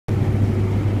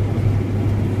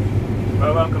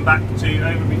welcome back to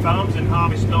Overby Farms and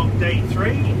Harvest Log Day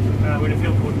 3. We're in a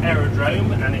field called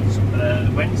Aerodrome and it's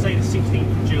Wednesday the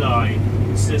 16th of July.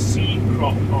 This is a seed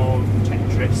crop of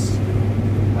Tetris,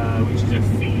 which is a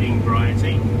feeding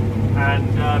variety,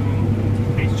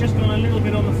 and it's just gone a little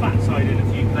bit on the fat side in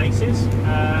a few places,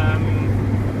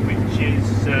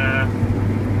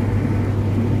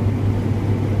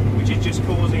 which is just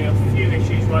causing a few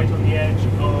issues right on the edge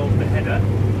of the header,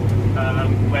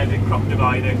 where the crop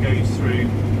divider goes through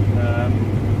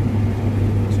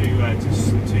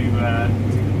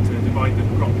to divide the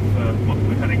crop for what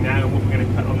we're cutting now and what we're going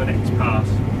to cut on the next pass.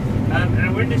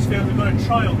 And we're in this field. We've got a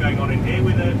trial going on in here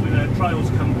with a trials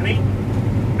company,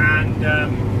 and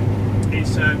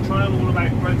it's a trial all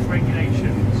about growth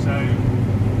regulation. So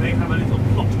they have a little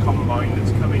plot combine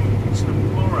that's coming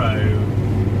tomorrow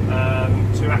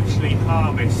to actually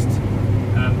harvest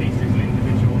these little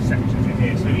individual sections in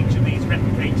here. So each of these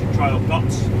replicated trial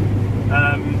plots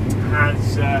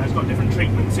has got different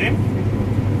treatments in.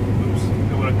 Oops,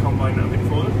 don't want to combine that bit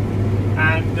for them.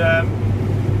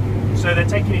 And so they're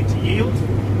taking it to yield,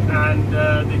 and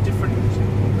the different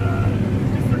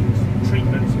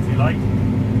treatments, if you like,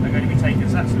 are going to be taken.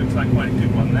 So that looks like quite a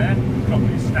good one there. The crop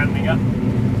is standing up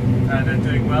and they're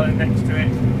doing well, and next to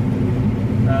it,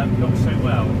 not so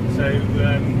well. So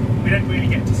we don't really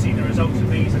get to see the results of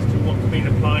these as to what's been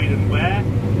applied and where,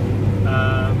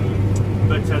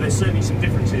 but there's certainly some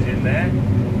differences in there,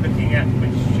 looking at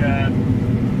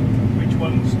which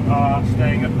ones are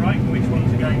staying upright and which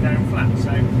ones are going down flat.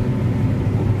 So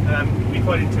it'll be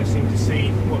quite interesting to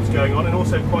see what's going on, and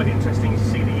also quite interesting to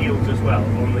see the yields as well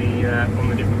on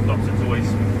the different plots.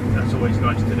 That's always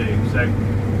nice to do. So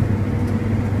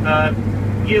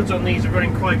yields on these are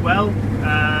running quite well.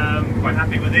 Quite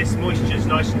happy with this. Moisture's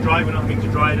nice and dry. We're not having to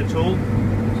dry it at all.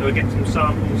 So we get some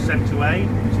samples sent away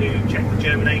to check the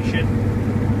germination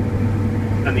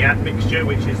and the admixture,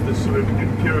 which is the sort of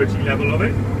impurity level of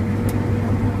it,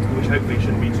 which hopefully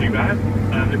shouldn't be too bad.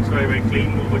 Looks very, very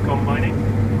clean what we're combining,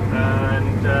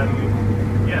 and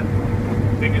yeah,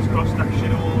 fingers crossed that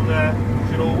should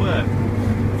all work.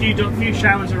 A few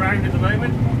showers around at the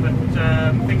moment, but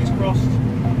fingers crossed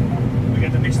we're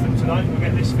going to miss them tonight. We'll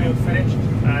get this field finished,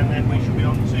 and then we should be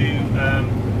on to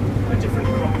a different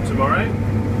crop tomorrow,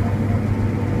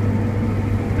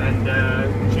 and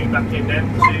tune back in then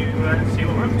to see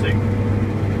what we're up to.